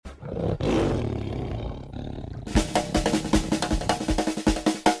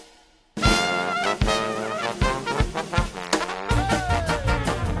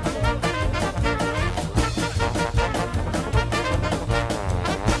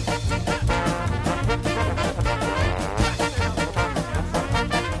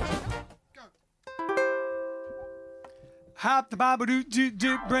hop the Bible,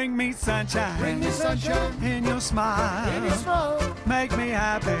 do, bring me sunshine. Bring me sunshine in your smile. in your smile. Make me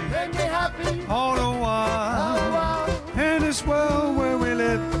happy. Make me happy All the while. all the while. In this world where we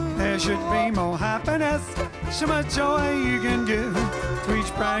live, there should be more happiness. So much joy you can give to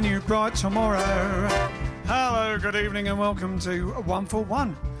each brand new bright tomorrow. Hello, good evening, and welcome to 141,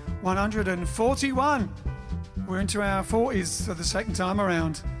 141. We're into our 40s for the second time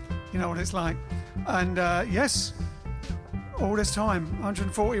around. You know what it's like. And yes, all this time,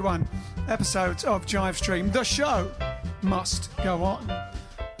 141 episodes of JiveStream. The show must go on.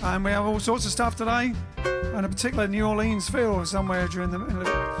 And we have all sorts of stuff today, and a particular New Orleans feel somewhere during the middle of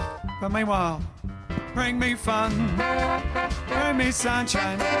it. But meanwhile, bring me fun, bring me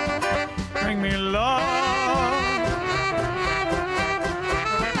sunshine, bring me love.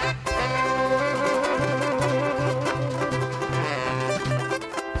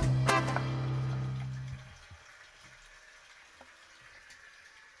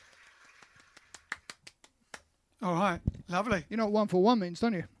 All right, lovely. You know what 141 means,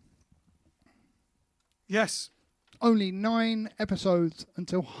 don't you? Yes. Only 9 episodes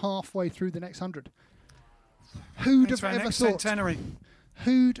until halfway through the next 100. Who'd have ever thought? Centenary.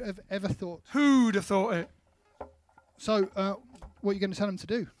 Who'd have ever thought? Who'd have thought it? So, what are you going to tell them to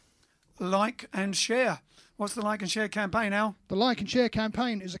do? Like and share. What's the like and share campaign, Al? The like and share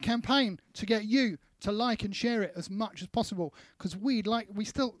campaign is a campaign to get you to like and share it as much as possible, because we're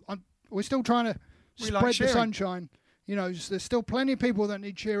still trying to spread the sunshine. You know, there's still plenty of people that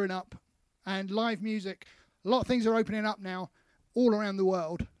need cheering up, and live music. A lot of things are opening up now, all around the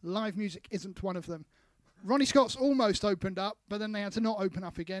world. Live music isn't one of them. Ronnie Scott's almost opened up, but then they had to not open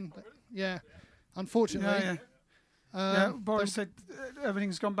up again. Yeah, unfortunately. Yeah. Boris said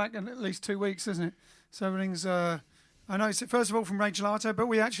everything's gone back in at least 2 weeks, isn't it? So everything's. I know it's first of all from Ray Gelato, but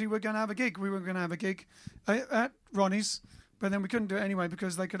we actually were going to have a gig. We were going to have a gig at Ronnie's, but then we couldn't do it anyway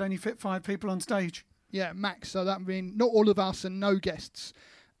because they could only fit 5 people on stage. Yeah, max. So that would mean not all of us and no guests.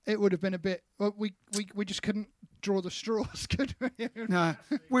 It would have been a bit. Well, we just couldn't draw the straws, could we? No,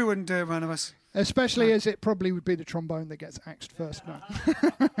 we wouldn't do it, one of us. Especially as it probably would be the trombone that gets axed first. No.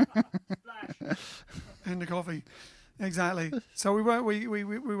 In the coffee, exactly. So we weren't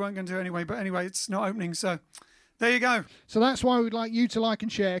going to do it anyway. But anyway, it's not opening. So there you go. So that's why we'd like you to like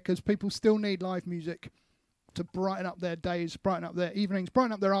and share, because people still need live music to brighten up their days, brighten up their evenings,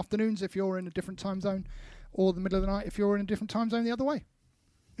 brighten up their afternoons if you're in a different time zone, or the middle of the night if you're in a different time zone the other way.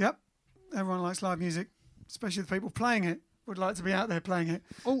 Yep. Everyone likes live music, especially the people playing it would like to be out there playing it.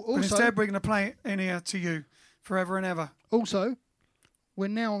 Also, but instead, we're going to play it in here to you forever and ever. Also, we're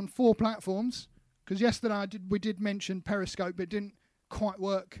now on 4 platforms, because yesterday we did mention Periscope, but it didn't quite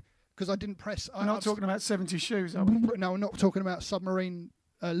work because I didn't press. We're not talking about 70 shoes, are we? No, we're not talking about submarine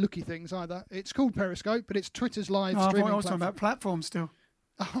looky things either. It's called Periscope, but it's Twitter's live streaming platform. I was talking about platforms still.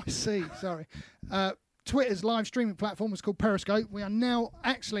 Oh, I see. Sorry. Twitter's live streaming platform was called Periscope. We are now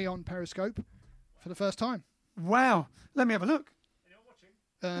actually on Periscope for the first time. Wow. Let me have a look.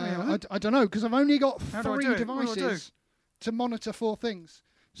 I don't know, because I've only got 3 devices to monitor 4 things.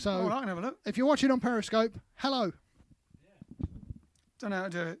 So I can have a look. If you're watching on Periscope, hello. Yeah. Don't know how to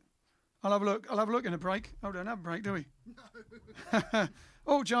do it. I'll have a look. I'll have a look in a break. Oh, we don't have a break, do we? No.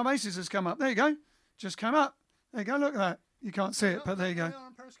 Oh, Jar Macy's has come up. There you go. Just come up. There you go. Look at that. You can't see it, but there you go.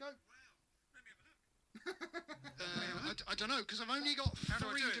 On Periscope? I don't know, because I've only got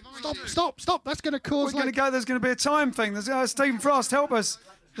 3 devices. Stop. That's going to cause... There's going to be a time thing. There's Stephen Frost, help us.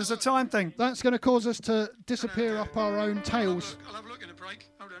 There's a time thing. That's going to cause us to disappear up our own tails. I'll have a look in a break.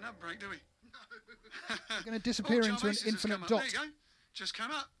 Oh, we don't have a break, do we? No. We're going to disappear into an infinite dot. There you go. Just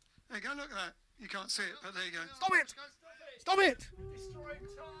come up. There you go. Look at that. You can't see it, but there you go. Stop it! Stop it! Destroying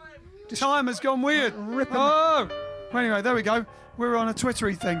time. Time has gone weird. Oh! Well, anyway, there we go. We're on a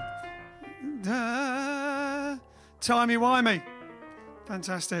Twittery thing. Timey-wimey.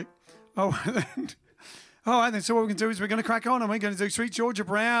 Fantastic. Oh, all right, then. So what we can do is we're going to crack on, and we're going to do Sweet Georgia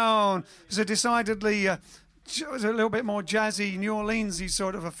Brown. It's a decidedly, a little bit more jazzy, New Orleans-y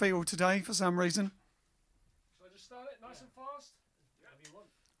sort of a feel today for some reason. Shall I just start it nice and fast? However you want.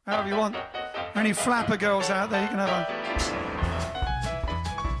 However you want. Any flapper girls out there, you can have a...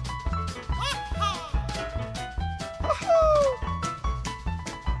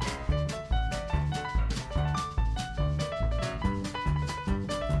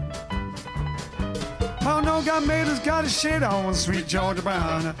 Oh no, God made us got a shit on Sweet Georgia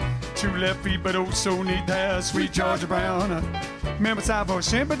Brown. 2 left feet, but also need that Sweet Georgia Brown. Remember time for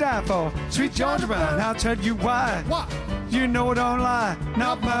shimmer die for Sweet Georgia Brown. I'll tell you why. What? You know it don't lie,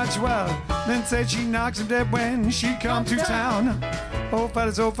 not much. Well, then said she knocks him dead when she come to town. Oh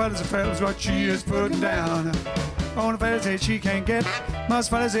fellas, what she is putting down. All the fellas say she can't get. Most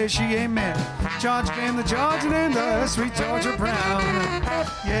fellas say she ain't met. George came the George and the sweet Georgia Brown.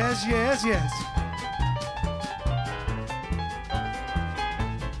 Yes, yes, yes.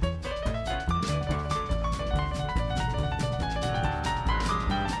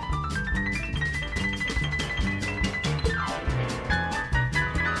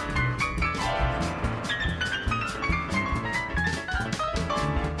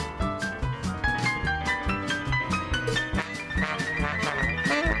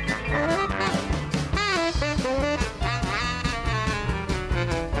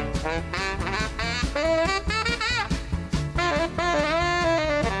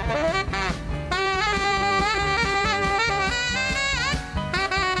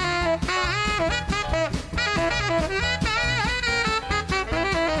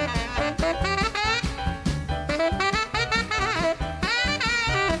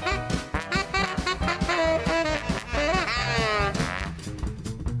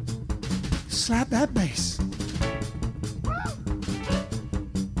 Slap that bass.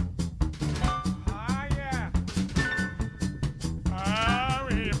 Ah, yeah. Ah,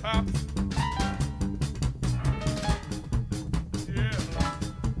 we pop. Yeah.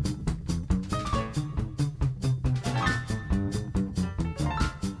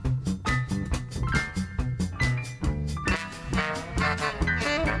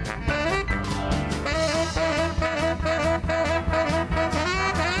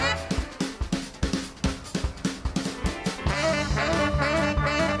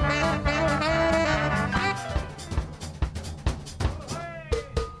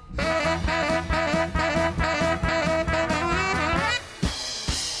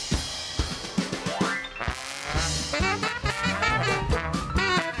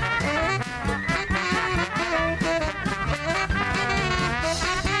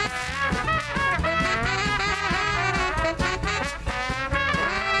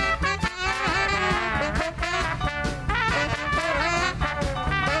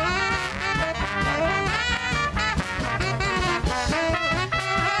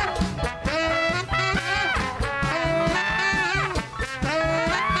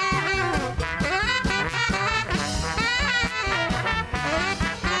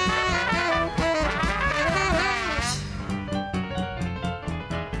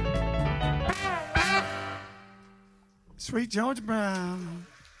 Sweet George Brown.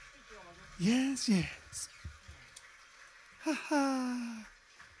 Yes, yes. Ha ha.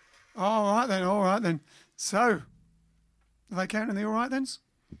 All right then, all right then. So, are they counting the all right thens?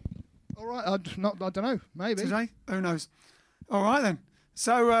 All right, I don't know, maybe. Today? Who knows? All right then.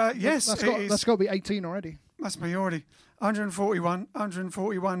 So, yes. That's got to be 18 already. Must be already.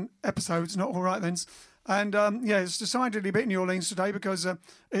 141 episodes, not all right thens. And, yeah, it's decidedly a bit New Orleans today because it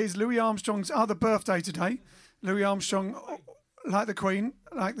is Louis Armstrong's other birthday today. Louis Armstrong, like the Queen,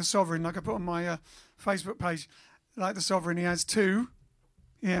 like the Sovereign, like I put on my Facebook page, like the Sovereign, he has two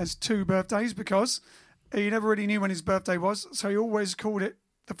birthdays because he never really knew when his birthday was, so he always called it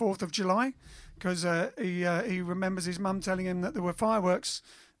the 4th of July because he remembers his mum telling him that there were fireworks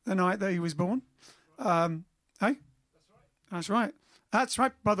the night that he was born. Hey? That's right. That's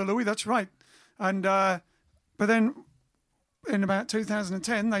right, Brother Louis, that's right. And but then in about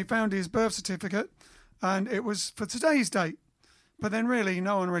 2010, they found his birth certificate and it was for today's date. But then really,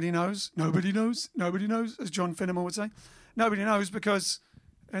 no one really knows. Nobody knows, as John Finnemore would say. Nobody knows because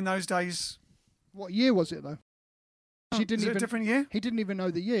in those days... What year was it, though? Is it a different year? He didn't even know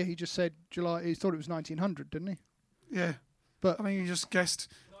the year. He just said July. He thought it was 1900, didn't he? Yeah. But I think he just guessed.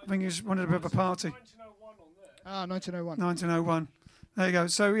 I think he just wanted a bit of a party. 1901 on there. Ah, 1901. 1901. There you go.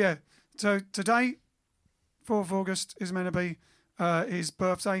 So, yeah. So today, 4th of August, is meant to be his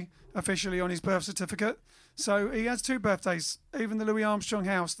birthday, officially on his birth certificate. So he has two birthdays. Even the Louis Armstrong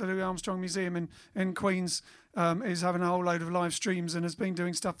House, the Louis Armstrong Museum in Queens, is having a whole load of live streams and has been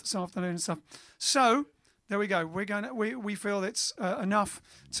doing stuff this afternoon and stuff. So there we go. We feel it's enough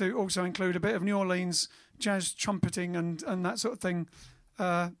to also include a bit of New Orleans jazz trumpeting and that sort of thing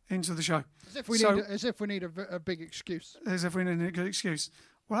into the show. As if we need a big excuse. As if we need a good excuse.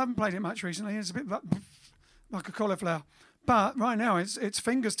 Well, I haven't played it much recently. It's a bit like a cauliflower. But right now it's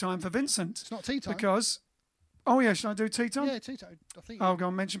fingers time for Vincent. It's not tea time. Because, oh yeah, should I do tea time? Yeah, tea time. I think. I'll go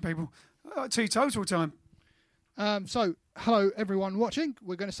and mention people. Teetotal time. So, hello everyone watching.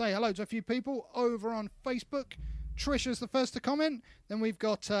 We're going to say hello to a few people over on Facebook. Trisha's the first to comment. Then we've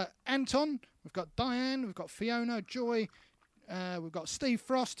got Anton. We've got Diane. We've got Fiona, Joy. We've got Steve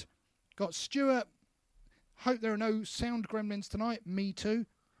Frost. Got Stuart. Hope there are no sound gremlins tonight. Me too.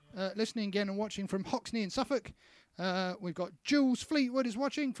 Listening again and watching from Hoxney in Suffolk. We've got Jules Fleetwood is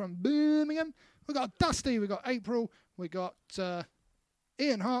watching from Birmingham. We've got Dusty, we've got April, we've got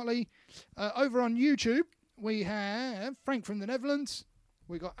Ian Hartley. Over on YouTube, we have Frank from the Netherlands.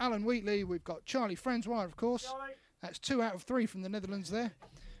 We've got Alan Wheatley. We've got Charlie Francois, of course. Charlie. That's 2 out of 3 from the Netherlands there.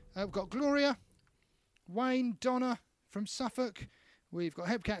 We've got Gloria, Wayne, Donna from Suffolk. We've got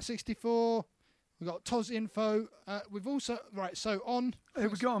Hebcat64. We've got Toz Info. We've also... Right, so on... Who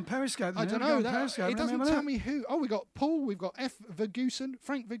we got on Periscope? I don't know. It doesn't tell me who. Oh, we got Paul. We've got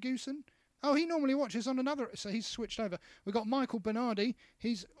Frank Vergusen. Oh, he normally watches on another... So he's switched over. We've got Michael Bernardi.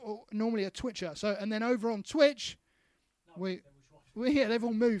 He's normally a Twitcher. So, and then over on Twitch... Yeah, they've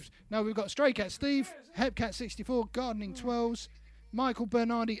all moved. Now we've got Stray Cat Steve, Hebcat64, Gardening 12s, Michael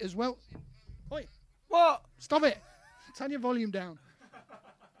Bernardi as well. Oi, What? stop it. Turn your volume down.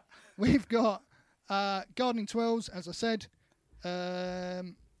 We've got Gardening 12s, as I said.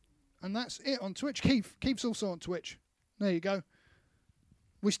 And that's it on Twitch. Keith's also on Twitch. There you go.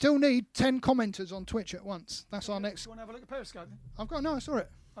 We still need 10 commenters on Twitch at once. That's our next... Do you want to have a look at Periscope then? I've got... No, I saw it.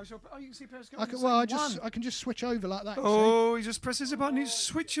 Oh, you can see Periscope. I can just switch over like that. Oh, he just presses a button. He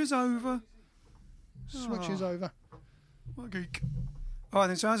switches over. Switches over. What a geek. All right,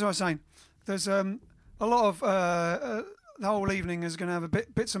 then. So as I was saying, there's a lot of the whole evening is going to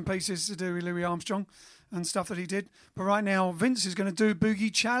have bits and pieces to do with Louis Armstrong and stuff that he did. But right now, Vince is going to do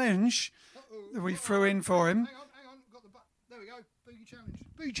Boogie Challenge that we threw in for him. Hang on. Got the button. There we go. Boogie Challenge.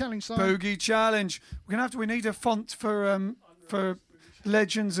 Boogie Challenge. Sign. Boogie Challenge. We need a font for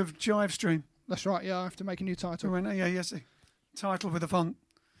Legends of JiveStream. That's right. Yeah, I have to make a new title. Yes. Title with a font.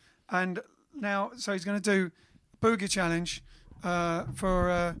 And now, so he's going to do Boogie Challenge for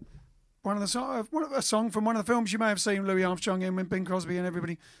a song from one of the films you may have seen Louis Armstrong in with Bing Crosby and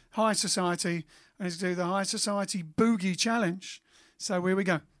everybody. High Society, and he's going to do the High Society Boogie Challenge. So here we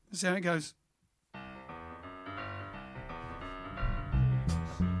go. Let's see how it goes.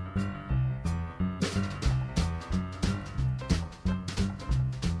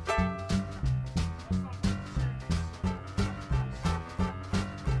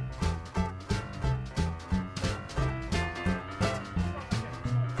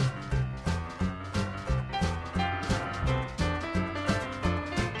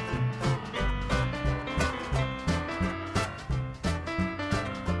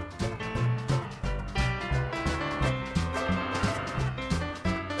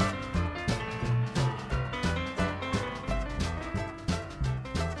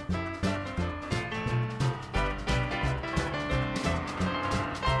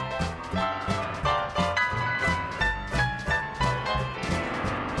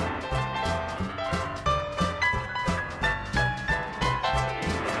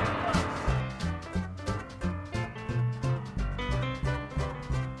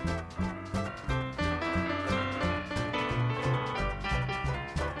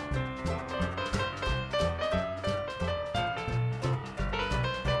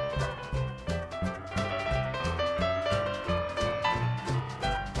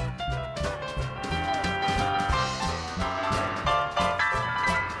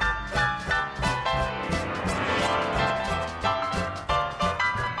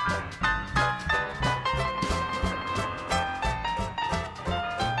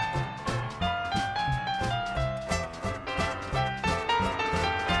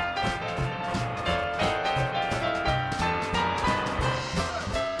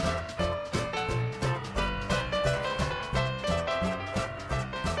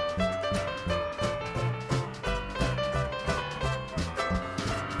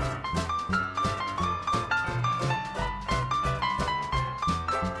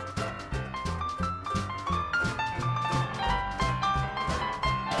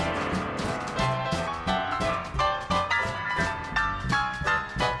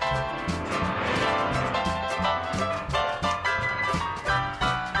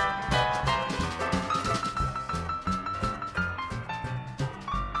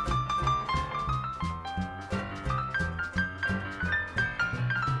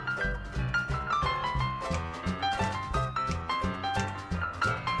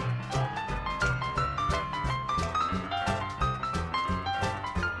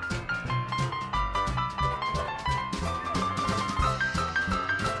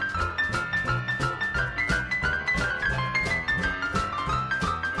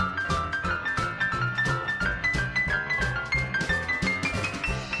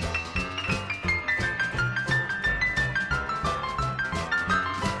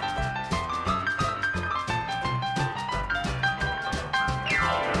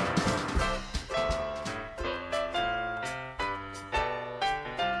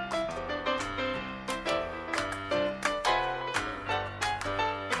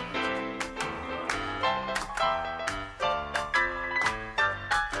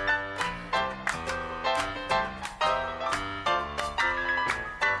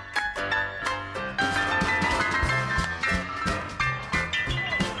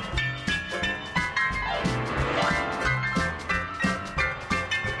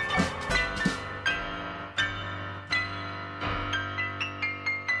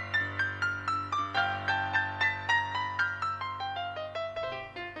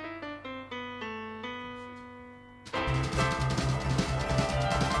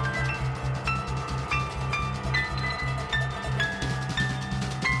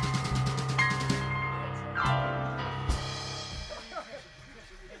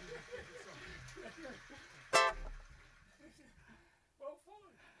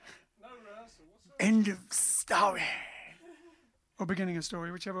 End of story. Or beginning of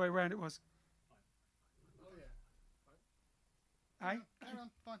story, whichever way around it was. Eh? Hang on,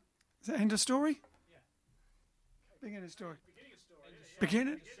 fine. Is it end of story? Yeah. Beginning of story.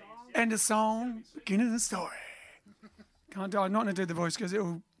 Beginning. End of song. Beginning of story. Can't do. I'm not going to do the voice because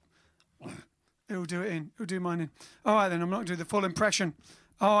it'll do it in. It'll do mine in. All right then. I'm not going to do the full impression.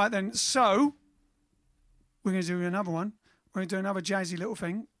 All right then. So we're going to do another one. We're going to do another jazzy little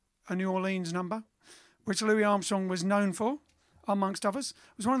thing, a New Orleans number, which Louis Armstrong was known for, amongst others.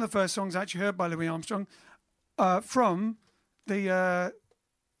 It was one of the first songs I actually heard by Louis Armstrong from the,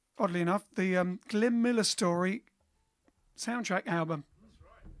 oddly enough, the Glenn Miller Story soundtrack album.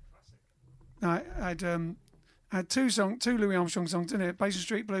 That's right, classic. I had two Louis Armstrong songs in it, Basin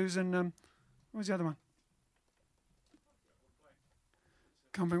Street Blues and what was the other one?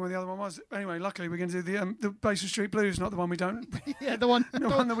 Can't think what the other one was. Anyway, luckily we're going to do the Basin Street Blues, not the one we don't. Yeah, the one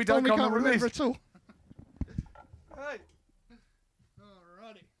that we don't can't remember at all. Hey.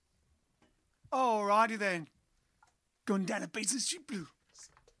 Alrighty. Alrighty then. Going down the Basin Street Blues.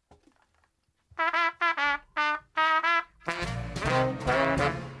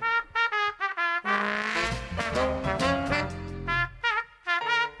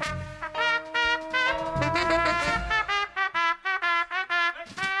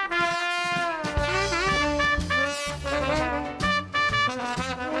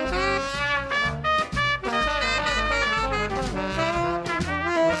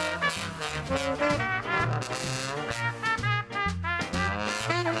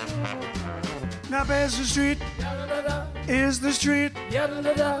 Now Basin Street is the street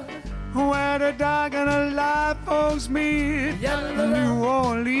where the dark and the light folks meet. New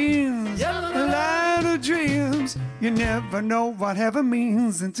Orleans, the land of dreams. You never know what heaven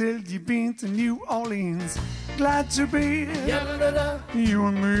means until you've been to New Orleans. Glad to be you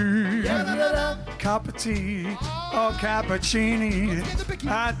and me. Cup of tea or cappuccini,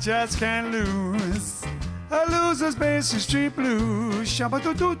 I just can't lose. A loser's Basin Street Blues.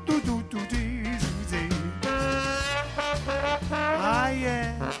 Shabba-do-do-do-do-do-dee. Ah,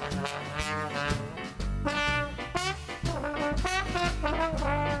 yeah.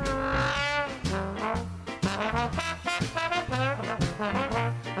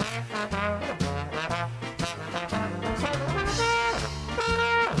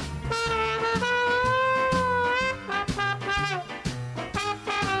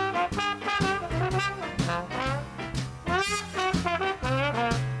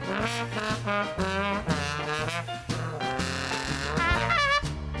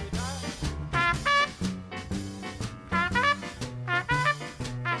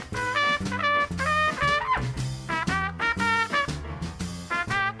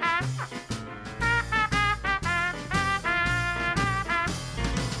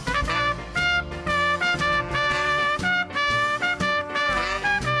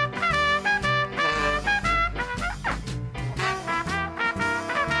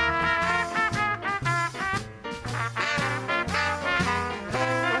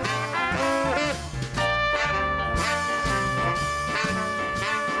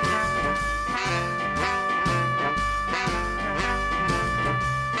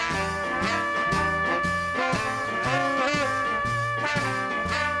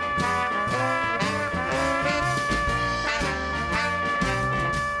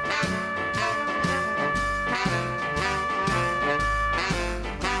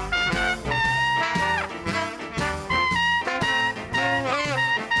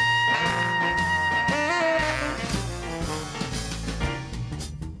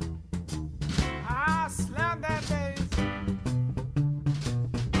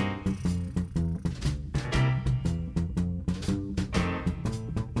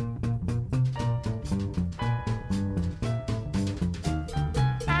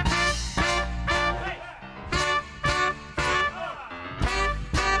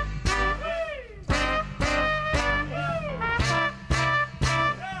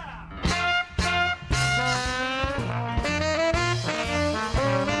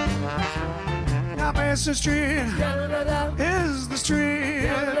 Basin Street is the street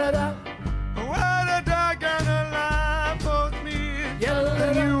where the dark and the light both meet.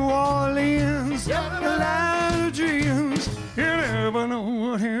 New Orleans, the land of dreams. You never know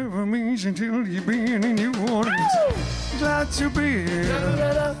what heaven means until you've been in New Orleans. Glad to be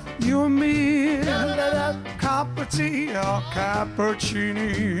you and me. Cup of tea or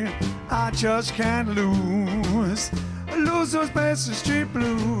cappuccini, I just can't lose. Lose those Basin Street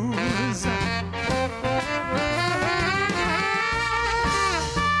Blues.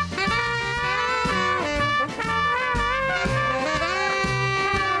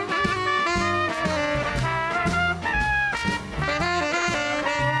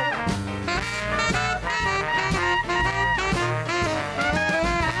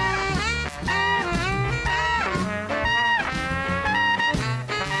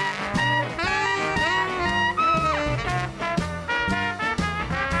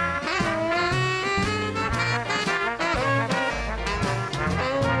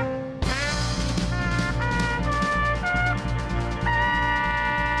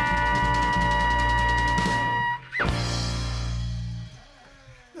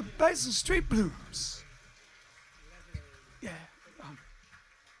 Bass and Street Blues. Yeah.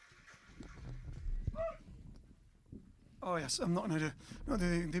 Oh yes, I'm not going to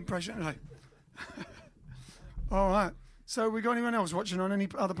do the impression today. All right. So we got anyone else watching on any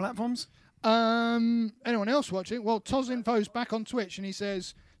other platforms? Anyone else watching? Well, Toz Info's back on Twitch and he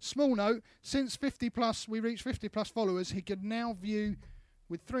says, small note, since we reached 50 plus followers, he can now view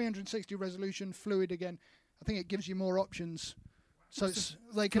with 360 resolution fluid again. I think it gives you more options. So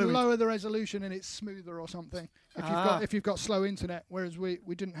they can lower the resolution and it's smoother or something if you've got slow internet, whereas we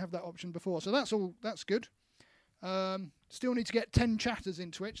didn't have that option before. So that's good. Still need to get 10 chatters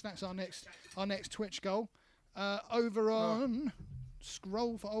in Twitch. That's our next Twitch goal. Over on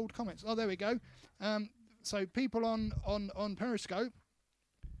scroll for old comments. Oh, there we go. So people on Periscope.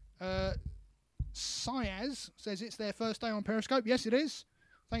 Syaz says it's their first day on Periscope. Yes, it is.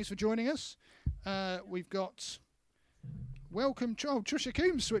 Thanks for joining us. We've got welcome. Trisha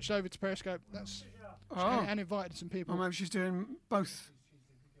Coombs switched over to Periscope. And invited some people. Maybe she's doing both.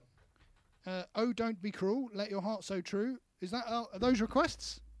 Oh, don't be cruel. Let your heart so true. Is that are those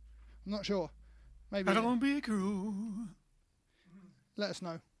requests? I'm not sure. Maybe. Don't be cruel. Let us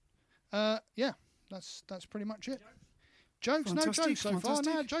know. Yeah, that's pretty much it. Jokes, Fantastic, no jokes so fantastic.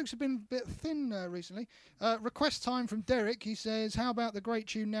 far. No, jokes have been a bit thin recently. Request time from Derek. He says, "How about the great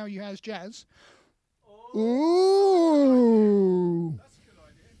tune Now You Has Jazz?" Oh. Ooh. That's a good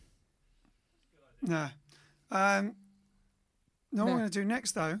idea. No. What we're going to do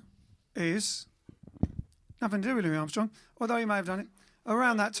next, though, is nothing to do with Louis Armstrong, although he may have done it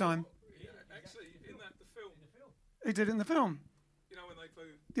around that time. Yeah, actually, in the film. He did it in the film. You know when they flew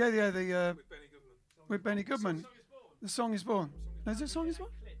Yeah, with Benny Goodman. with Benny Goodman. The Song is Born. Is it Song is Born?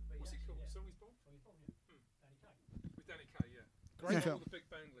 What's it called? Song is Born? With Danny Kaye, yeah. Great Yeah. film. All the big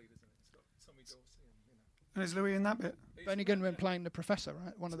band leaders in it. It's got Tommy Dorsey and, And is Louis in that bit? Benny Goodman playing the professor,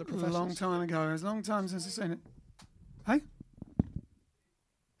 right? One of the A professors. long time ago. It was a long time since I've seen it. Hey?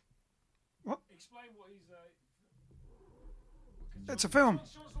 What? Explain what he's... It's a film.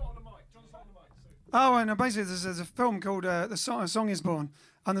 John's not on the mic. So. Oh, and basically there's a film called The Song is Born.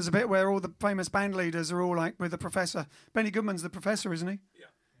 And there's a bit where all the famous band leaders are all like with the professor. Benny Goodman's the professor, isn't he? Yeah.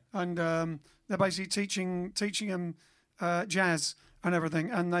 And they're basically teaching him jazz and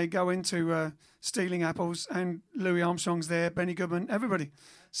everything. And they go into stealing apples. And Louis Armstrong's there, Benny Goodman, everybody.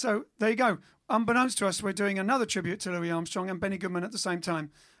 So there you go. Unbeknownst to us, we're doing another tribute to Louis Armstrong and Benny Goodman at the same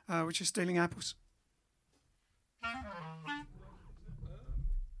time, which is stealing apples.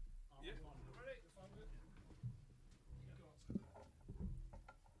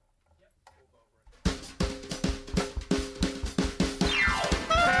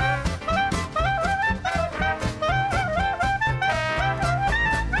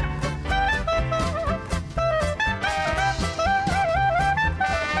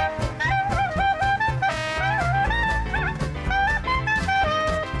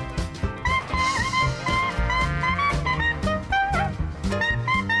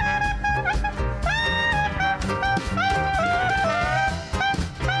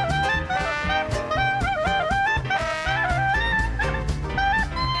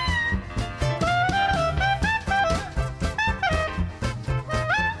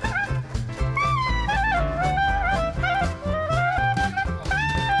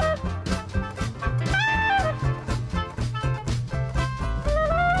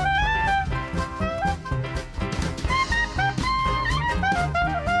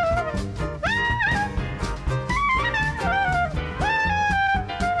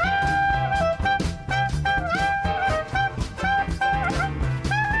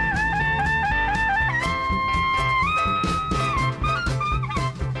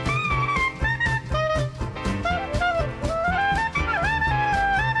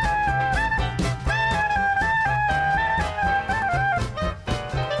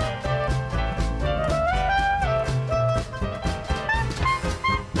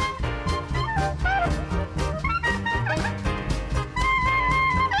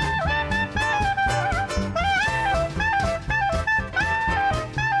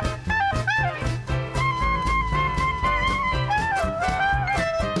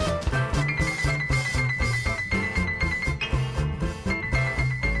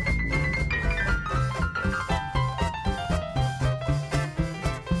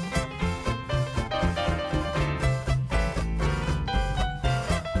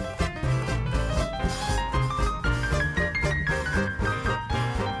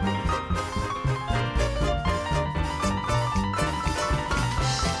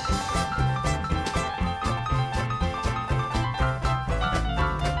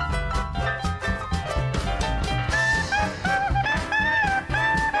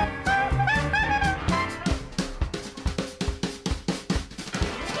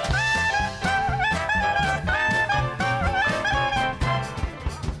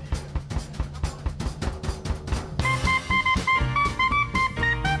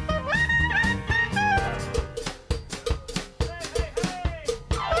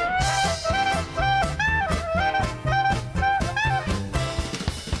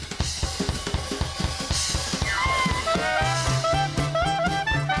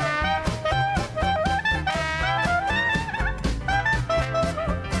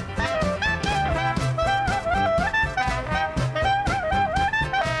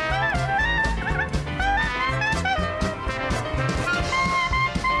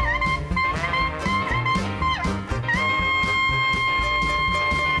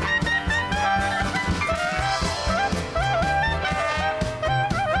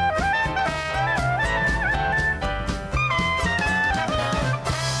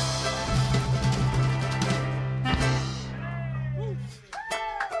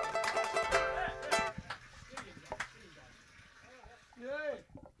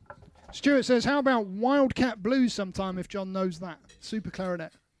 Stuart says, how about Wildcat Blues sometime if John knows that? Super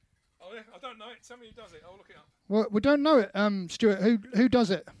clarinet. Oh, yeah, I don't know it. Tell me who does it. I'll look it up. Well, we don't know it, Stuart. Who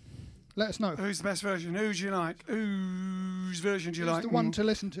does it? Let us know. Who's the best version? Who do you like? Whose version do you Who's like? the one to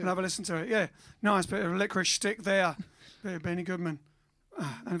listen to? We'll have a listen to it. Yeah, nice bit of licorice stick there. Bit of Benny Goodman.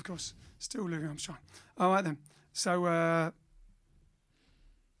 And of course, still Louis Armstrong. All right then. So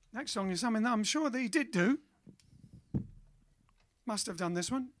next song is something that I'm sure that he did do. Must have done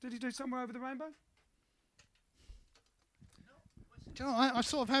this one. Did he do Somewhere Over the Rainbow? Do you know, I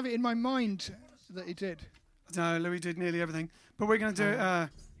sort of have it in my mind that he did. No, Louis did nearly everything. But we're going to do it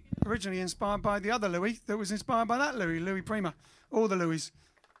originally inspired by the other Louis that was inspired by that Louis Prima. All the Louis.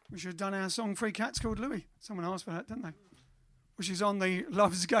 We should have done our song Free Cats called Louis. Someone asked for that, didn't they? Which is on the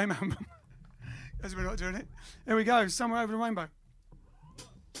Love's Game album. As we're not doing it. Here we go. Somewhere Over the Rainbow.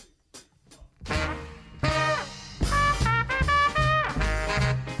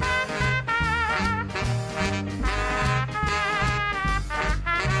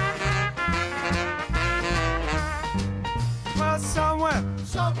 Somewhere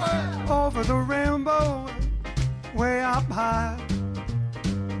over the rainbow, way up high,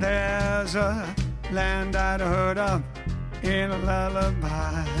 there's a land I'd heard of in a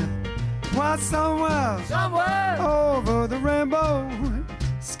lullaby. What's somewhere over the rainbow,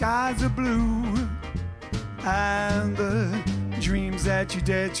 skies are blue, and the dreams that you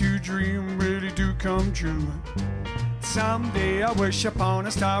dare to dream really do come true. Someday I wish upon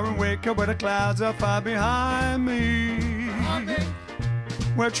a star and wake up where the clouds are far behind me.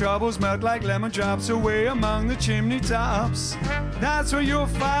 Where troubles melt like lemon drops away among the chimney tops. That's where you'll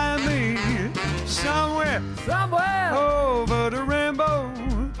find me. Somewhere over the rainbow.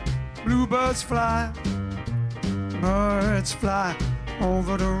 Bluebirds fly, birds fly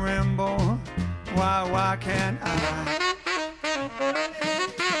over the rainbow. Why can't I?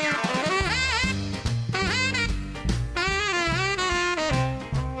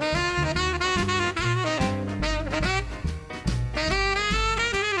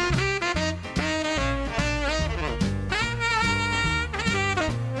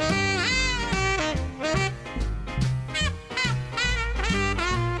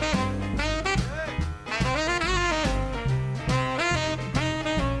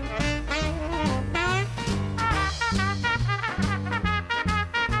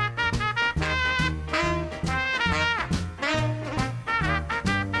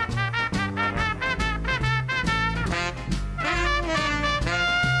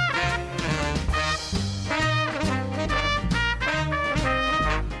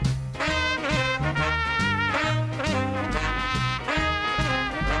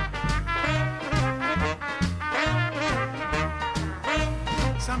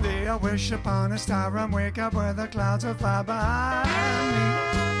 I wish upon a star and wake up where the clouds are far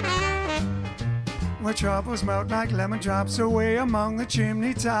behind me. Where troubles melt like lemon drops away among the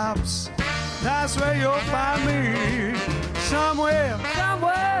chimney tops. That's where you'll find me. Somewhere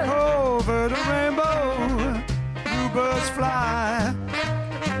over the rainbow. Bluebirds fly,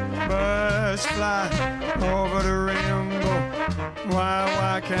 birds fly over the rainbow.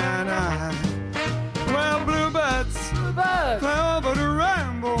 Why can't I? Well, bluebirds fly over the rainbow.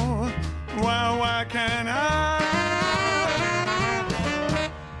 Why can't I?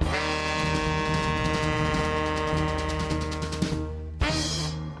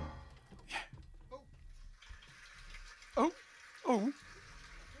 Yeah. Oh.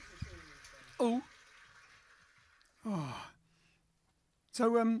 So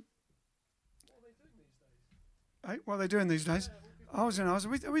what are they doing these days? Hey, what are they doing these days? I was going to ask,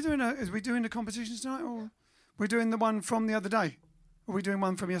 are we doing the competitions tonight, or we're doing the one from the other day? Or are we doing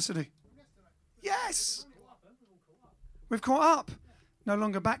one from yesterday? Yes! We've caught up. No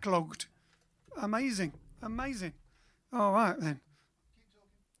longer backlogged. Amazing. All right, then.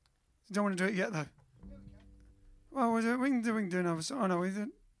 You don't want to do it yet, though? Well, we can do another song. Oh, no,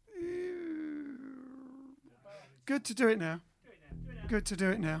 good to do it now. Good to do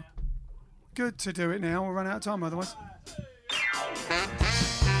it now. We'll run out of time otherwise.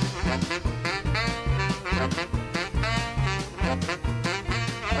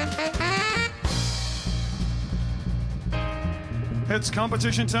 It's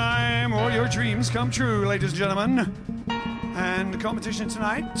competition time. All your dreams come true, ladies and gentlemen. And the competition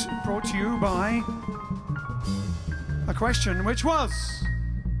tonight brought to you by a question, which was...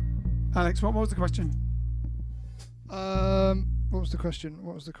 Alex, what was the question? What was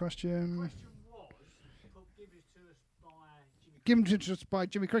the question? Given to us by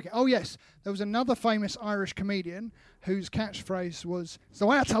Jimmy Cricket. Oh, yes. There was another famous Irish comedian whose catchphrase was, "It's the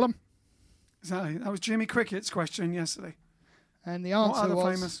way I tell 'em." Exactly. That was Jimmy Cricket's question yesterday. And the answer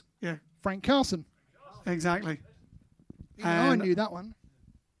was... Frank Carson. Exactly. I knew that one.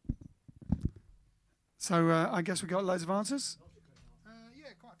 So I guess we got loads of answers.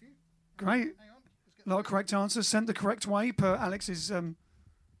 Yeah, quite a few. Great. Hang on. A lot of correct answers sent the correct way per Alex's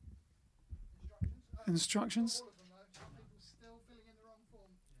instructions. All of them, though, people still filling in the wrong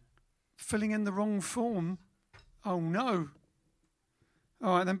form. Filling in the wrong form. Oh no.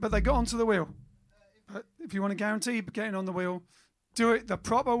 All right then, but they got onto the wheel. But if you want to guarantee getting on the wheel, do it the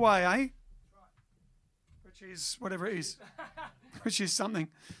proper way, eh? Which is whatever it is. Which is something.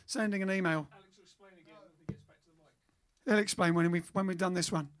 Sending an email. Alex will explain again when he gets back to the mic. He'll explain when we've done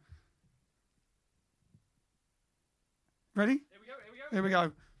this one. Ready? Here we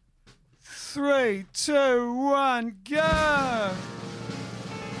go. 3, 2, 1, go!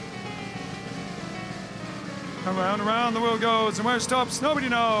 Around, around the world goes, and where it stops, nobody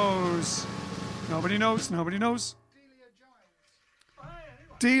knows. Nobody knows, nobody knows.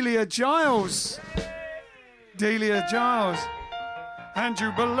 Delia Giles. Delia Giles. And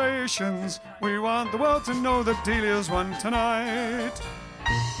jubilations. We want the world to know that Delia's won tonight.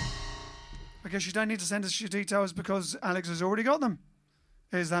 I guess you don't need to send us your details because Alex has already got them.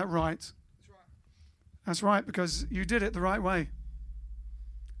 Is that right? That's right. That's right, because you did it the right way.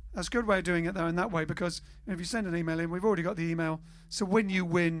 That's a good way of doing it, though, in that way, because if you send an email in, we've already got the email. So when you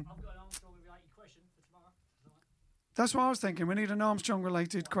win... I've got an Armstrong-related question for tomorrow. That's what I was thinking. We need an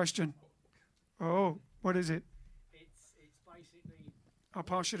Armstrong-related question. Oh, what is it? It's basically... I'll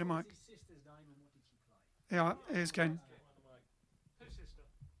pass you the mic. What's his sister's name and what did she play? Yeah, here's Ken. Whose sister?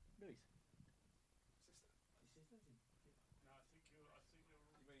 Louis. No, I think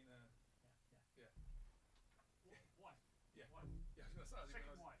you're. You mean? Wife. Yeah.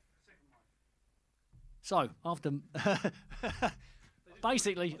 Second wife. So, after...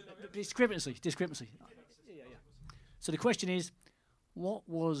 basically, discrepancy. Yeah. So the question is, what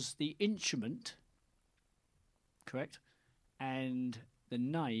was the instrument, correct, and the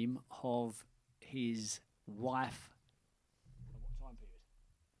name of his wife? What time period?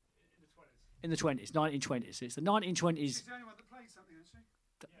 In the 20s, 1920s. It's the 1920s. She's the only one that played something, isn't she?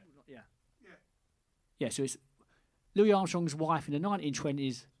 Yeah. Yeah. Yeah, so it's Louis Armstrong's wife in the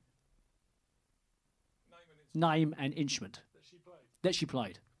 1920s. Name and instrument that she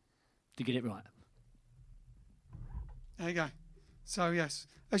played to get it right. There you go. So, yes.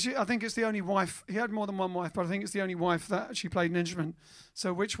 Actually, I think it's the only wife. He had more than one wife, but I think it's the only wife that actually played an instrument.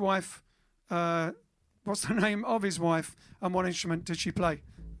 So which wife, what's the name of his wife and what instrument did she play?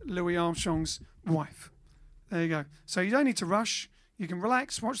 Louis Armstrong's wife. There you go. So you don't need to rush. You can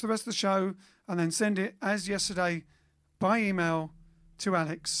relax, watch the rest of the show, and then send it, as yesterday, by email to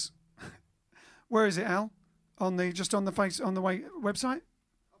Alex. Where is it, Al? On the website? I'll put it in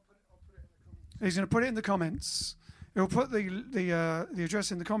the comments. He's going to put it in the comments. He'll put the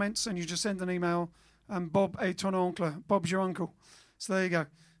address in the comments, and you just send an email. And Bob est ton oncle. Bob's your uncle. So there you go.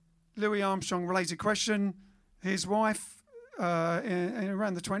 Louis Armstrong related question. His wife, in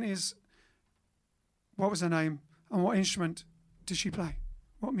around the 20s, what was her name? And what instrument did she play?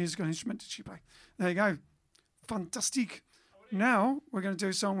 What musical instrument did she play? There you go. Fantastic. Now we're going to do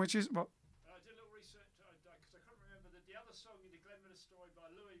a song which is... What? I did a little research because I couldn't remember that the other song in the Glenn Miller story by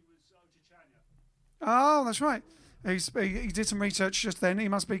Louis was Chania. Oh, that's right. He did some research just then. He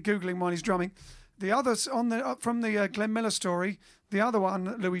must be Googling while he's drumming. The others from the Glenn Miller story, the other one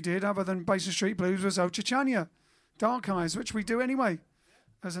that Louis did, other than Basin Street Blues, was Chania, Dark Eyes, which we do anyway,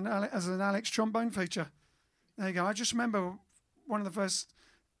 as an Alex trombone feature. There you go. I just remember one of the first...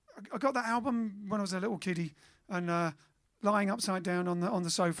 I got that album when I was a little kiddie and lying upside down on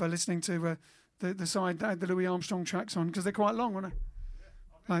the sofa listening to the side that had the Louis Armstrong tracks on because they're quite long, weren't they?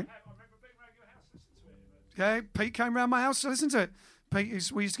 Like, I remember being around your house listening to it. yeah, Pete came round my house to listen to it. We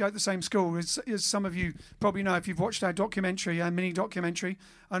used to go to the same school, as some of you probably know if you've watched our documentary, our mini documentary,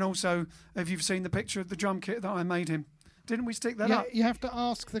 and also if you've seen the picture of the drum kit that I made him. Didn't we stick that up? You have to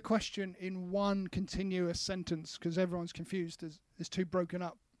ask the question in one continuous sentence because everyone's confused. It's too broken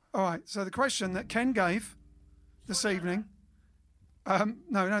up. All right, so the question that Ken gave this evening...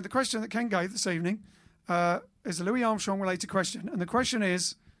 the question that Ken gave this evening is a Louis Armstrong-related question. And the question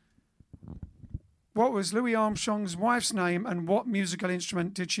is, what was Louis Armstrong's wife's name and what musical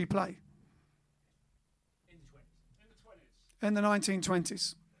instrument did she play? In the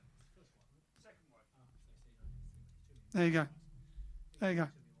 1920s. There you go. There you go.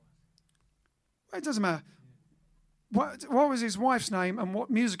 Well, it doesn't matter. What was his wife's name and what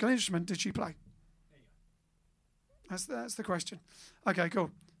musical instrument did she play? That's the question. Okay,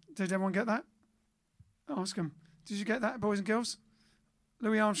 cool. Did everyone get that? Ask them. Did you get that, boys and girls?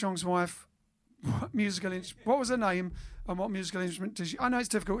 Louis Armstrong's wife, what was her name And what musical instrument did she... I know it's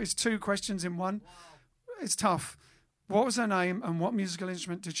difficult. It's 2 questions in one. Wow. It's tough. What was her name and what musical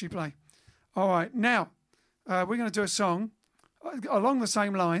instrument did she play? All right. Now, we're going to do a song along the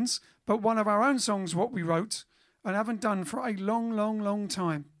same lines, but one of our own songs, what we wrote and haven't done for a long, long, long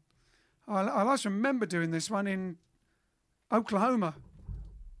time. I like to remember doing this one in Oklahoma.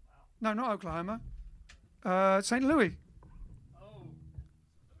 No, not Oklahoma. St. Louis.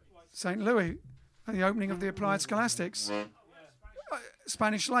 St. Louis, at the opening of the Applied Scholastics.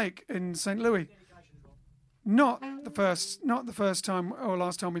 Spanish Lake in St. Louis. Not the first time or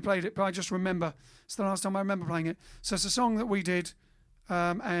last time we played it, but I just remember. It's the last time I remember playing it. So it's a song that we did,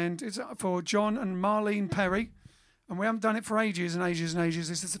 and it's for John and Marlene Perry. And we haven't done it for ages and ages and ages.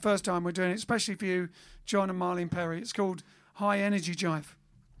 This is the first time we're doing it, especially for you, John and Marlene Perry. It's called High Energy Jive.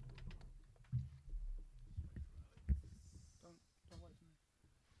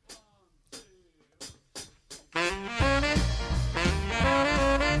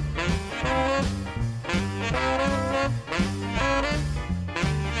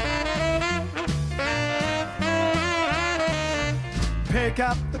 Pick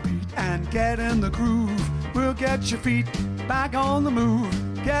up the beat and get in the groove. We'll get your feet back on the move.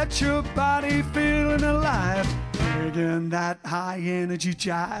 Get your body feeling alive. Digging that high energy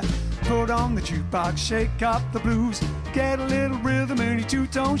jive. Put on the jukebox, shake up the blues. Get a little rhythm in your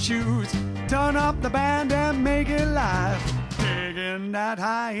two-tone shoes. Turn up the band and make it live. Digging that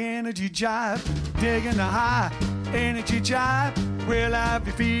high energy jive. Digging the high energy jive. We'll have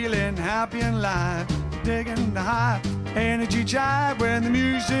you feeling happy and live. Digging the high energy jive. When the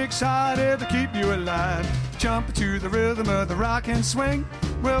music's hot, it'll keep you alive. Jump to the rhythm of the rock and swing.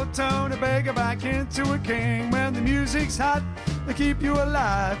 We'll tone a beggar back into a king. When the music's hot, it'll keep you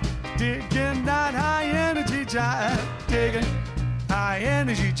alive. Digging that high energy jive. Digging high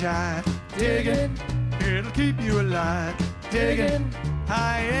energy jive. Digging, it'll keep you alive. Digging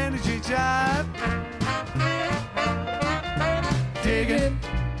high energy jive. Digging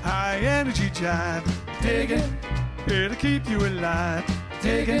high energy jive. Digging, it'll keep you alive.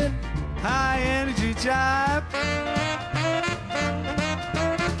 Digging high energy jive.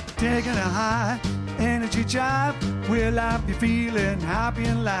 Digging a high energy jive. We'll have you feeling happy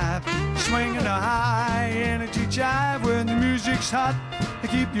and live. Swinging a high energy jive. When the music's hot, to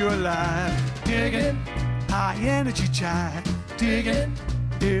keep you alive. Digging high energy jive. Digging,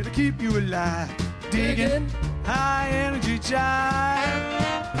 it'll keep you alive. Digging high energy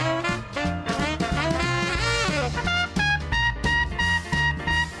jive.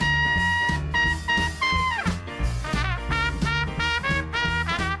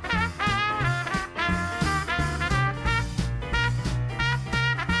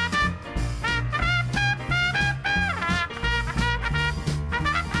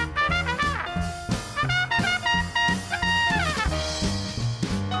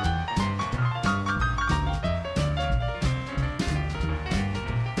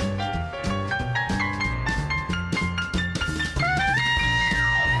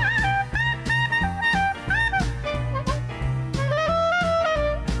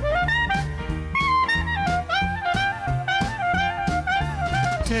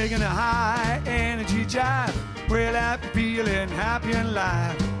 Taking a high energy jive. We'll have you feeling happy and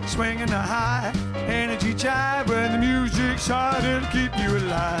live. Swinging a high energy jive. When the music's hot, it'll keep you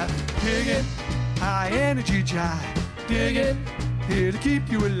alive. Digging high energy jive. Digging, it'll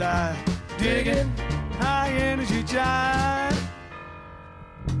keep you alive. Digging high energy jive.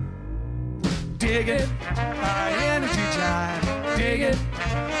 Digging high energy jive. Digging,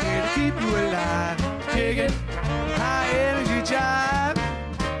 it'll keep you alive. Digging high energy jive.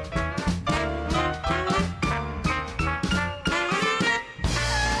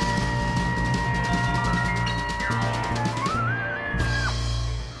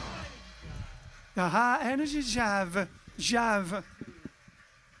 The high energy jive. Jive.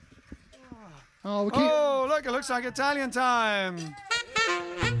 Oh, look, it looks like Italian time.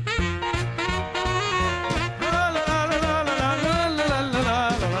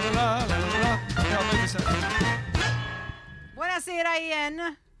 Buonasera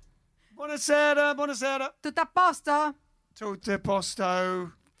Ian. Buonasera, buonasera. Tutto a posto? Tutto a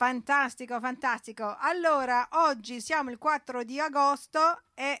posto. Fantastico, fantastico. Allora, oggi siamo il 4 di agosto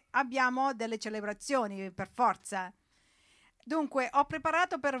e abbiamo delle celebrazioni, per forza. Dunque, ho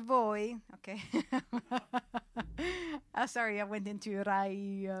preparato per voi... Ok. Sorry, I went into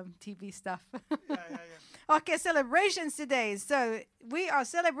Rai TV stuff. Yeah. Okay, celebrations today. So, we are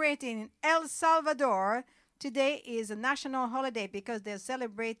celebrating El Salvador. Today is a national holiday because they're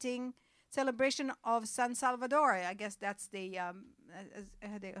celebrating celebration of San Salvador. I guess that's the how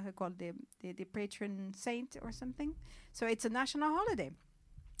they call the patron saint or something. So it's a national holiday,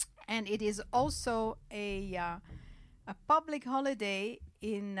 and it is also a public holiday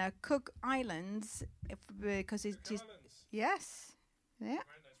in Cook Islands because it is. Yes. Yeah.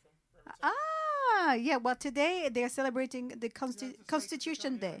 Yeah. Well, today they are celebrating the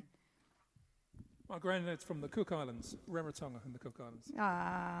Constitution Day. My granddad's from the Cook Islands, Rarotonga in the Cook Islands.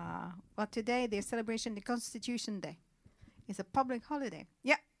 Well, today they're celebrating the Constitution Day. It's a public holiday.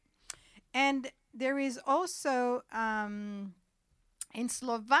 Yeah. And there is also, in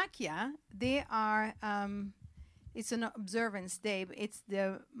Slovakia, they are, it's an observance day. It's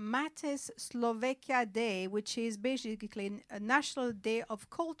the Mates Slovakia Day, which is basically a national day of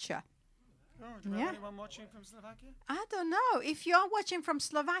culture. Oh, do you have anyone watching from Slovakia? I don't know. If you are watching from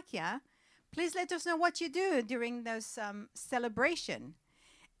Slovakia, please let us know what you do during those celebration.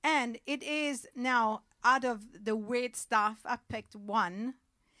 And it is now, out of the weird stuff, I picked one,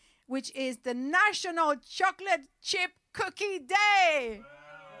 which is the National Chocolate Chip Cookie Day.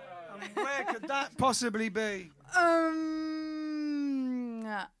 I mean, where could that possibly be? I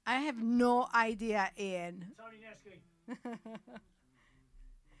have no idea, Ian.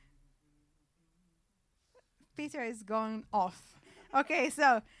 Peter is going off. Okay,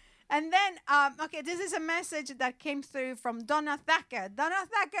 so, and then, okay, this is a message that came through from Donna Thacker. Donna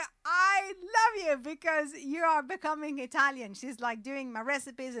Thacker, I love you because you are becoming Italian. She's like doing my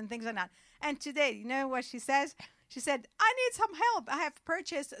recipes and things like that. And today, you know what she says? She said, I need some help. I have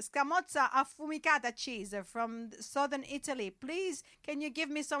purchased scamozza affumicata cheese from southern Italy. Please, can you give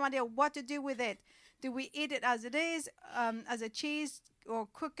me some idea what to do with it? Do we eat it as it is, as a cheese, or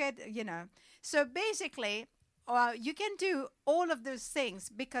cook it, you know? So basically, you can do all of those things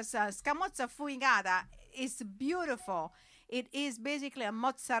because scamozza affumicata is beautiful. It is basically a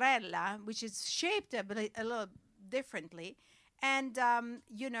mozzarella, which is shaped a little differently. And,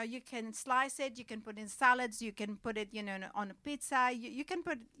 you know, you can slice it, you can put in salads, you can put it, you know, on a pizza. You can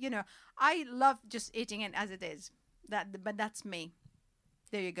put, you know, I love just eating it as it is. But that's me.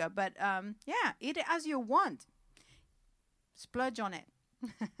 There you go. But, yeah, eat it as you want. Splurge on it.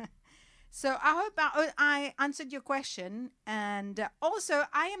 So I hope I answered your question. And also,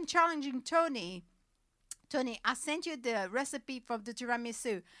 I am challenging Tony. Tony, I sent you the recipe for the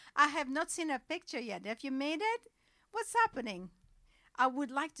tiramisu. I have not seen a picture yet. Have you made it? What's happening? I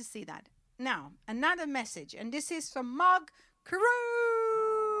would like to see that. Now, another message, and this is from Mark Carew.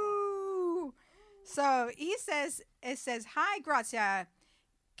 So it says, hi, Grazia.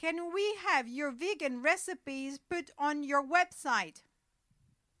 Can we have your vegan recipes put on your website?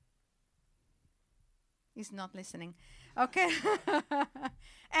 He's not listening. Okay.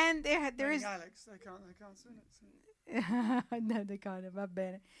 And there is... Alex, they can't sing it. No, they can't. Va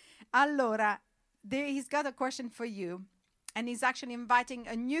bene. Allora, he's got a question for you, and he's actually inviting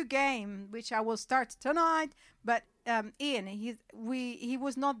a new game, which I will start tonight. But Ian, he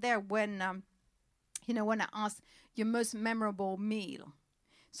was not there when when I asked your most memorable meal.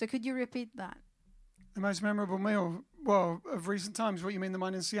 So could you repeat that? The most memorable meal, well, of recent times. What you mean, the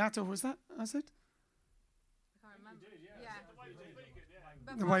one in Seattle? Was that? I said. I can't remember. Yeah.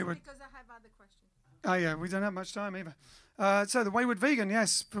 The Wayward. Because I have other questions. Oh yeah, we don't have much time either. So the Wayward Vegan,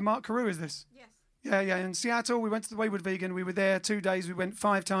 yes, for Mark Carew is this? Yes. Yeah. In Seattle, we went to the Wayward Vegan. We were there 2 days. We went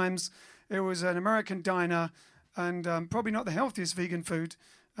 5 times. It was an American diner, and probably not the healthiest vegan food,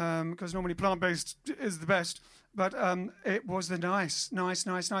 because normally plant-based is the best. But it was the nice,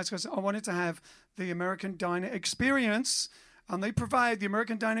 because I wanted to have the American diner experience, and they provide the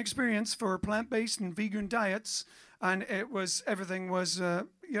American diner experience for plant-based and vegan diets. And everything was,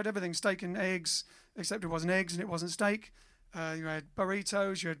 you had everything, steak and eggs, except it wasn't eggs and it wasn't steak. You had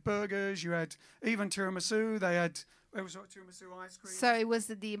burritos, you had burgers, you had even tiramisu. It was sort of tiramisu ice cream. So it was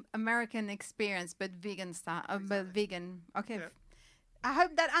the American experience, but vegan style, Exactly. but vegan. Okay. Yeah. I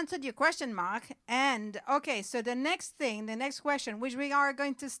hope that answered your question, Mark. And okay, so the next question, which we are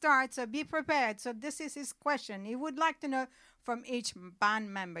going to start, so be prepared. So this is his question. He would like to know from each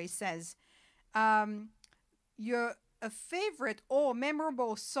band member, he says, your favorite or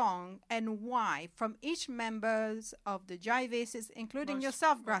memorable song and why from each members of the JiveCast, including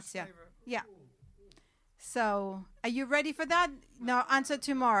yourself, Grazia. Yeah. So, are you ready for that? No, answer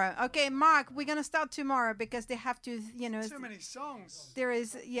tomorrow. Okay, Mark, we're going to start tomorrow because they have to, Too many songs. There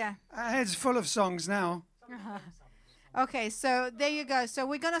is, yeah. Our head's full of songs now. Okay, so there you go. So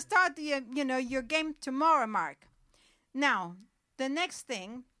we're going to start your game tomorrow, Mark. Now, the next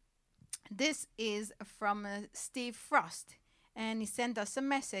thing, this is from Steve Frost, and he sent us a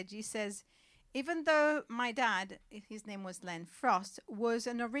message. He says,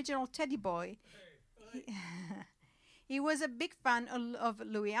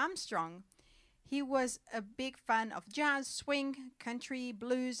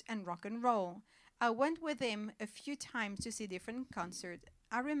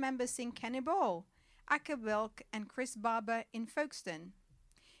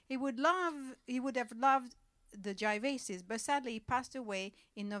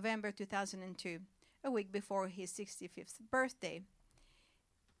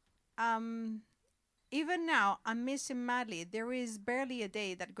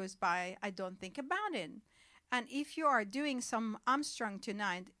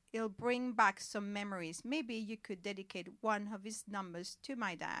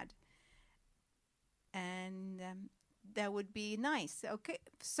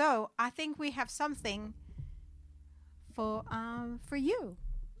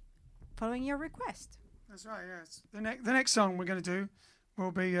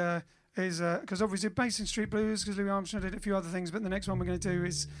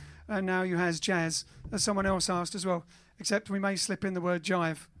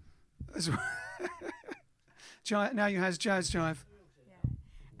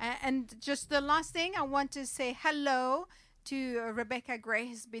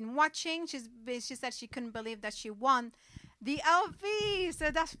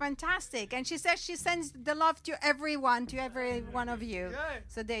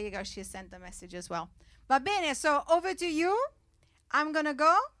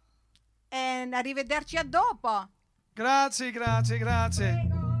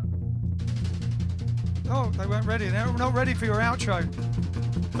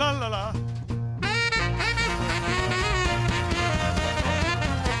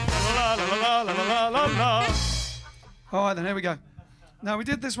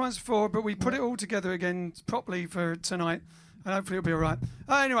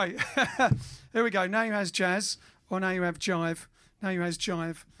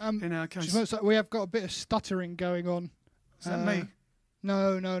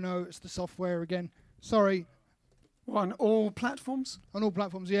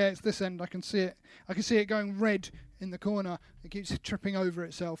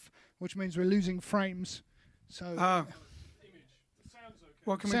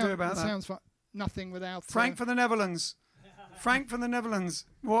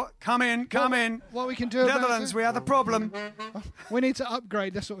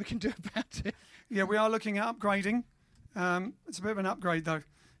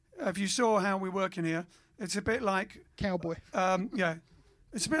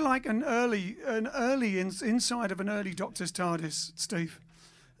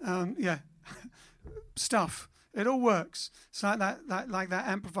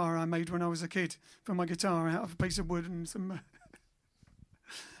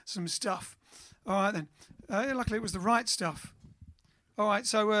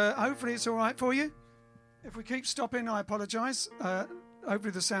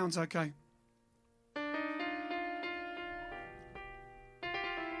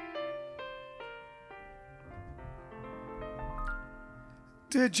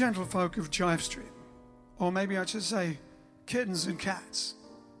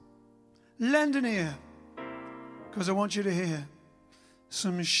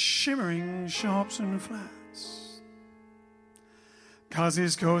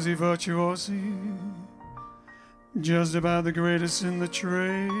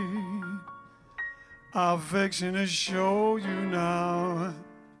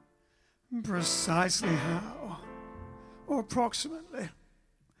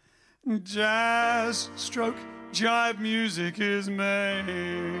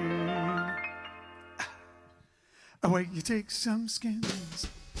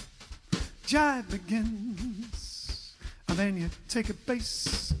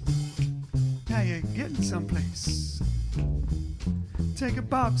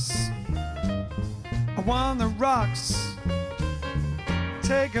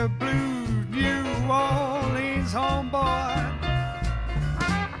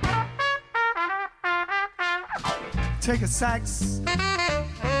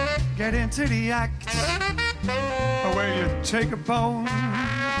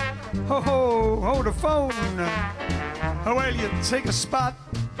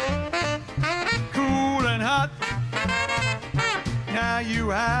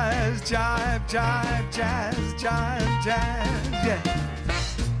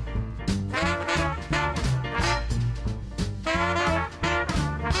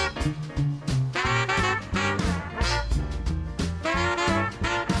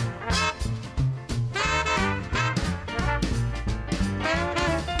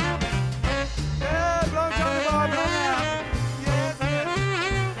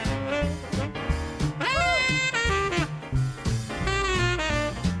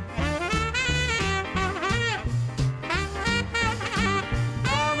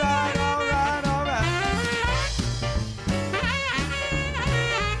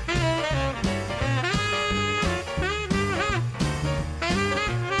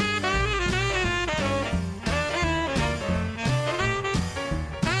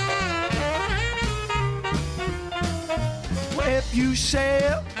 you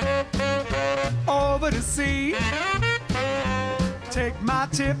sail over the sea. Take my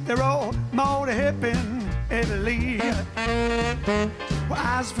tip, they're all more to hip in Italy. Well,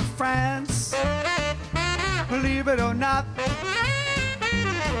 as for France, believe it or not,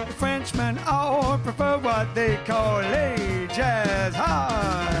 the Frenchmen all prefer what they call a jazz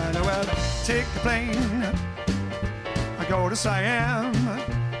hard. Well, take the plane, I go to Siam.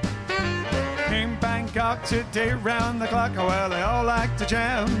 In Bangkok today, round the clock, well, they all like to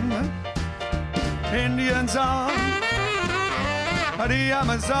jam. Indians on the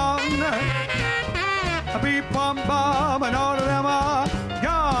Amazon, a beat bomb bomb, and all of them are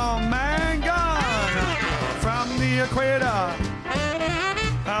gone, man, gone. From the equator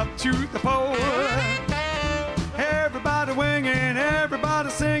up to the pole, everybody winging,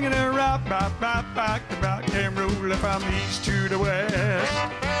 everybody singing a rap, rap, rap, rock, rock and roll from the east to the west,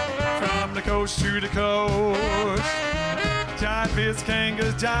 from the coast to the coast. Jive is king,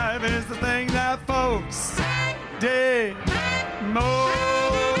 'cause jive is the thing that folks dig most.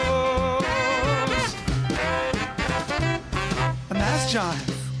 And that's jive.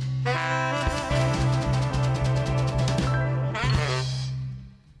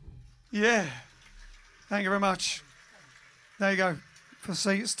 Yeah. Thank you very much. There you go. For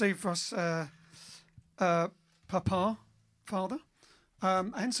Steve Frost's papa, father.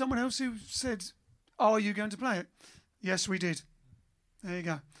 And someone else who said, are you going to play it? Yes, we did. There you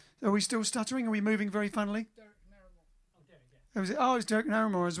go. Are we still stuttering? Are we moving very funnily? It's Derek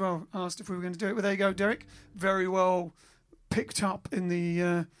Naramore as well. Asked if we were going to do it. Well, there you go, Derek. Very well picked up in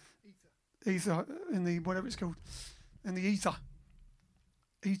the ether, in the whatever it's called, in the ether.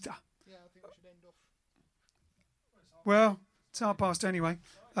 Ether. Yeah, I think we should end off. Well, it's half past anyway.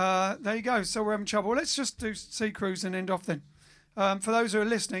 There you go. So we're having trouble. Let's just do Sea Cruise and end off then. For those who are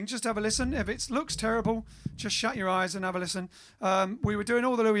listening, just have a listen. If it looks terrible, just shut your eyes and have a listen. We were doing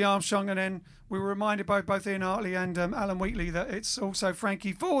all the Louis Armstrong, and then we were reminded by both Ian Hartley and Alan Wheatley that it's also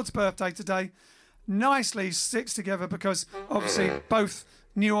Frankie Ford's birthday today. Nicely sticks together because obviously both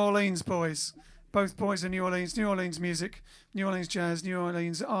New Orleans boys. Both boys are New Orleans music, New Orleans jazz, New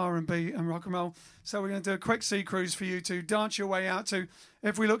Orleans R&B and rock and roll. So we're going to do a quick Sea Cruise for you to dance your way out to.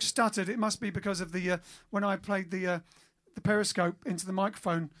 If we look stuttered, it must be because of the when I played the periscope into the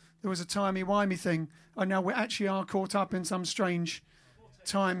microphone, there was a timey-wimey thing. And now we actually are caught up in some strange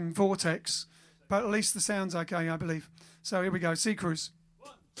time vortex. But at least the sound's okay, I believe. So here we go, Sea Cruise.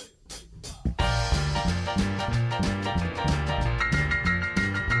 1, 2, 3, 4.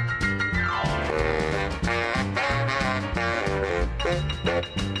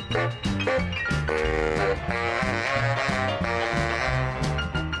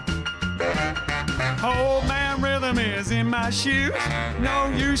 Old man rhythm is in my shoes. No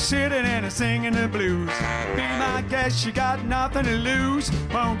use sitting and singing the blues. Be my guest, you got nothing to lose.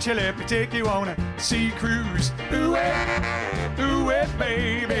 Won't you let me take you on a sea cruise? Ooh it,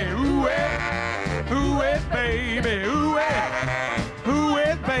 baby, ooh it, baby, ooh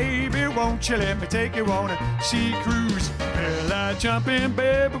it, baby. Won't you let me take you on a sea cruise? Well, I jump in,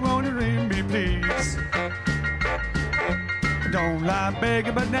 baby, won't you let me please? Don't lie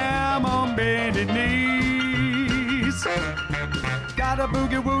begging, but now I'm on bended knees. Gotta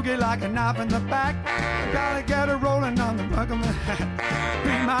boogie woogie like a knife in the back. Gotta get her rolling on the rug of the hat.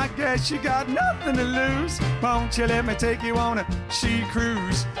 Be my guest, you got nothing to lose. Won't you let me take you on a sea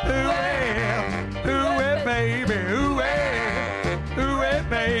cruise? Ooh it, baby, ooh it,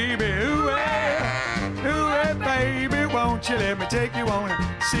 baby, ooh it, baby. Won't you let me take you on a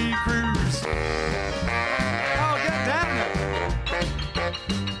sea cruise? Oh, get down there.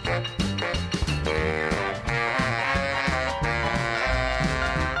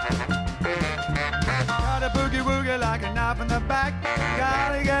 Gotta boogie woogie like a knife in the back.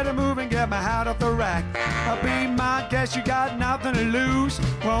 Gotta get a move and get my hat off the rack. I'll be my guest, you got nothing to lose.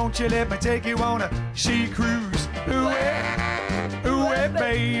 Won't you let me take you on a sea cruise? Ooh it,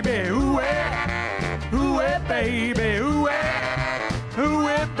 baby, ooh it, baby, ooh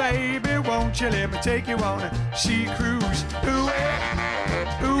it, baby. Won't you let me take you on a sea cruise? Ooh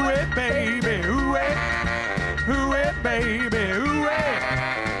it, baby, ooh it, baby, ooh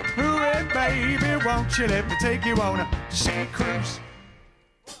it, baby. Won't you let me take you on a sea cruise?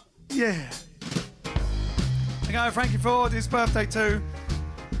 Yeah. The guy Frankie Ford, his birthday too.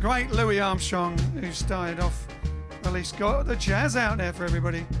 Great Louis Armstrong, who started off, at least got the jazz out there for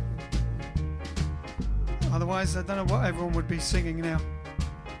everybody. Otherwise, I don't know what everyone would be singing now.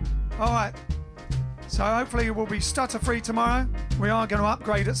 All right. So hopefully we'll be stutter-free tomorrow. We are going to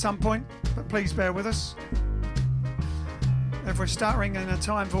upgrade at some point, but please bear with us. If we're stuttering in a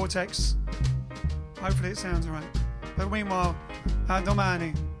time vortex, hopefully it sounds all right. But meanwhile,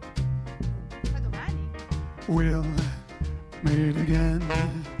 domani A domani. we'll meet again.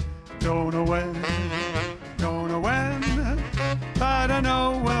 Don't know when, but I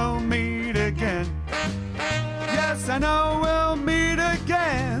know we'll meet again. Yes, I know we'll meet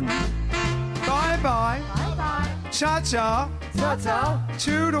again. Bye bye. Bye bye. Cha cha. Ta-ta.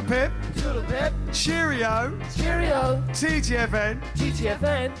 Toodle pip. Toodle pip. Cheerio. Cheerio. TTFN.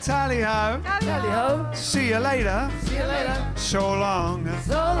 TTFN. Tally ho. Tally ho. See you later. See you later. So long.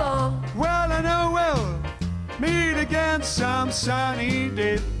 So long. Well, I know we'll meet again some sunny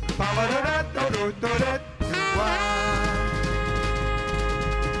day.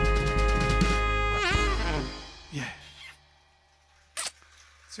 Yeah.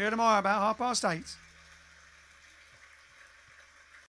 See you tomorrow about 8:30.